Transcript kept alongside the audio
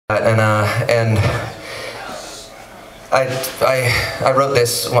And I wrote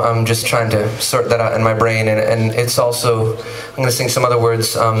this. I'm just trying to sort that out in my brain, and it's also, I'm going to sing some other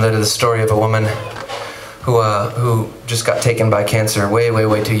words that are the story of a woman who just got taken by cancer way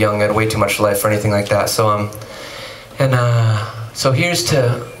too young, had way too much life or anything like that. So so here's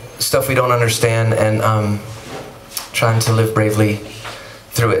to stuff we don't understand, and trying to live bravely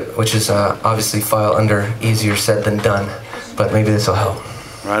through it, which is obviously file under easier said than done, but maybe this will help.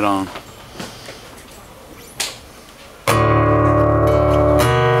 Right on.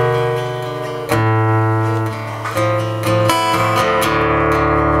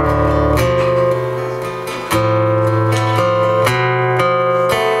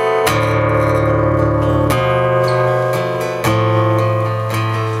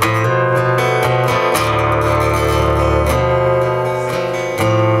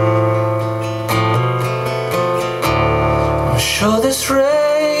 I'm sure this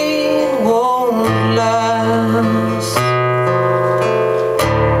rain won't last.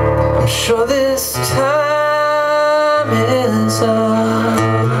 I'm sure this time is up.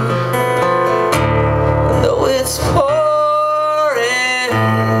 And though it's pouring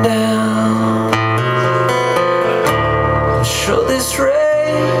down, I'm sure this rain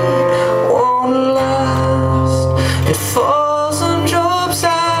won't last. It falls on Job's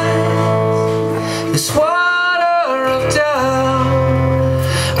eyes. This water of doubt,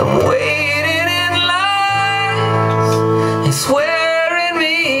 I'm waiting in lines. It's wearing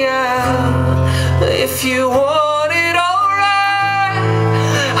me out. If you want it all right,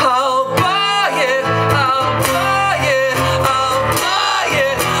 I'll buy it, I'll buy it, I'll buy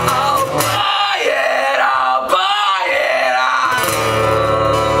it, I'll buy it, I'll buy it,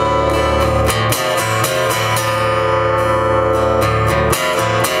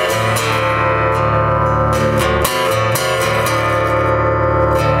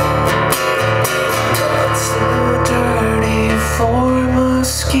 It's too dirty for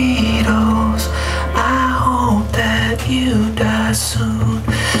mosquitoes. I hope that you die soon.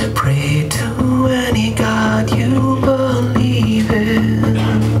 Pray to any god you believe in.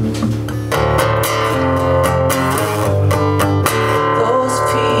 Those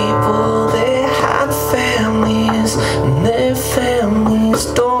people, they had families, and their families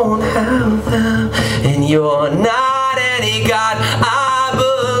don't have them. And you're not any god I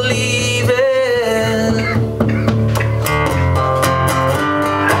believe in.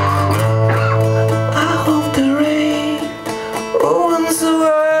 I hope the rain ruins the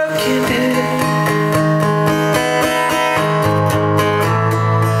work you did.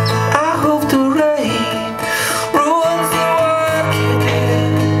 I hope the rain ruins the work you did.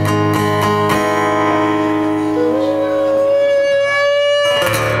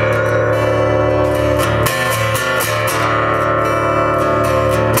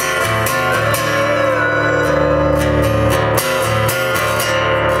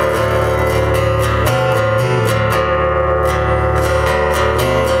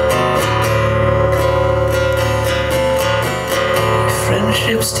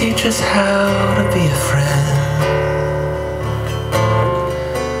 Friendships teach us how to be a friend.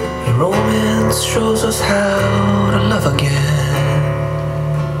 Your romance shows us how to love again.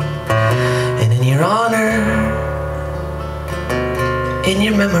 And in your honor, in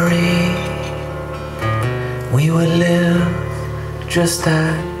your memory, we will live just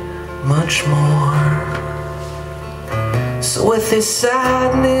that much more. So with this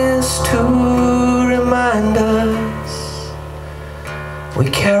sadness to remind us, we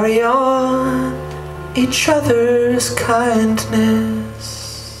carry on each other's kindness.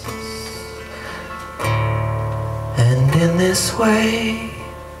 And in this way,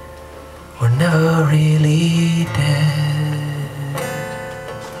 we're never really dead.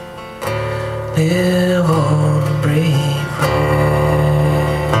 Live on, breathe red.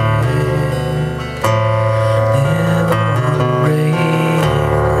 Live on, breathe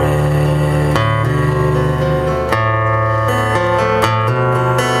red.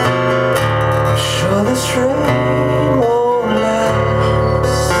 I'm sure this rain won't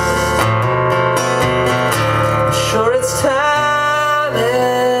last. I'm sure its time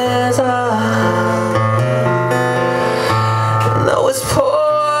is up. And though it's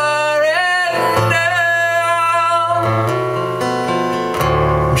pouring down,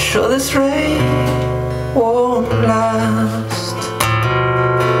 I'm sure this rain